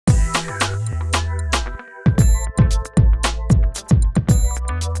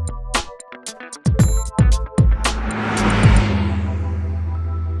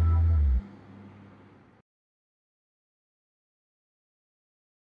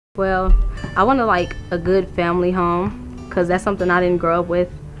Well, I want a good family home because that's something I didn't grow up with.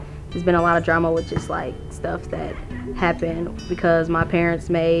 There's been a lot of drama with just stuff that happened because my parents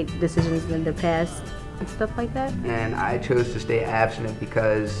made decisions in the past and stuff like that. And I chose to stay abstinent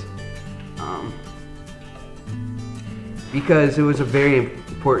because it was a very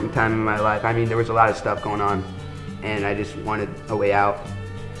important time in my life. I mean, there was a lot of stuff going on and I just wanted a way out.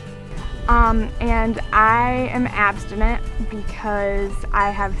 And I am abstinent because I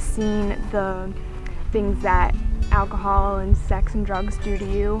have seen the things that alcohol and sex and drugs do to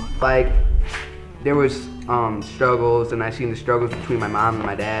you. There was struggles, and I seen the struggles between my mom and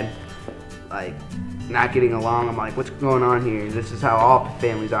my dad, not getting along. I'm like, what's going on here? This is how all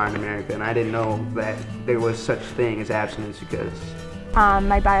families are in America, and I didn't know that there was such thing as abstinence because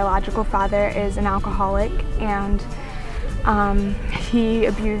my biological father is an alcoholic, and he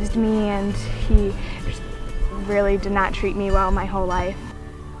abused me, and he just really did not treat me well my whole life.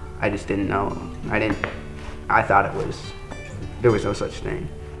 I just didn't know. I thought there was no such thing.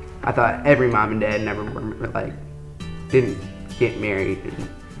 I thought every mom and dad never didn't get married, and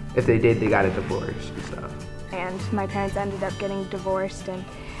if they did, they got a divorce and stuff. And my parents ended up getting divorced, and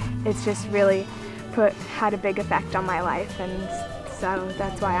it's just really had a big effect on my life, and so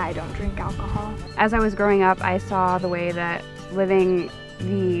that's why I don't drink alcohol. As I was growing up, I saw the way that living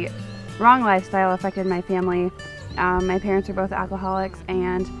the wrong lifestyle affected my family. My parents are both alcoholics,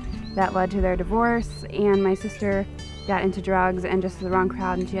 and that led to their divorce, and my sister got into drugs and just the wrong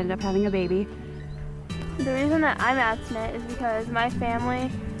crowd, and she ended up having a baby. The reason that I'm abstinent is because my family,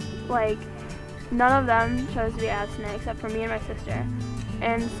 none of them chose to be abstinent except for me and my sister.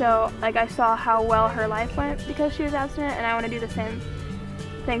 And so, I saw how well her life went because she was abstinent, and I want to do the same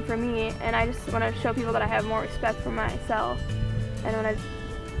thing for me. And I just want to show people that I have more respect for myself and want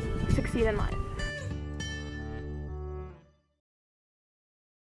to succeed in life.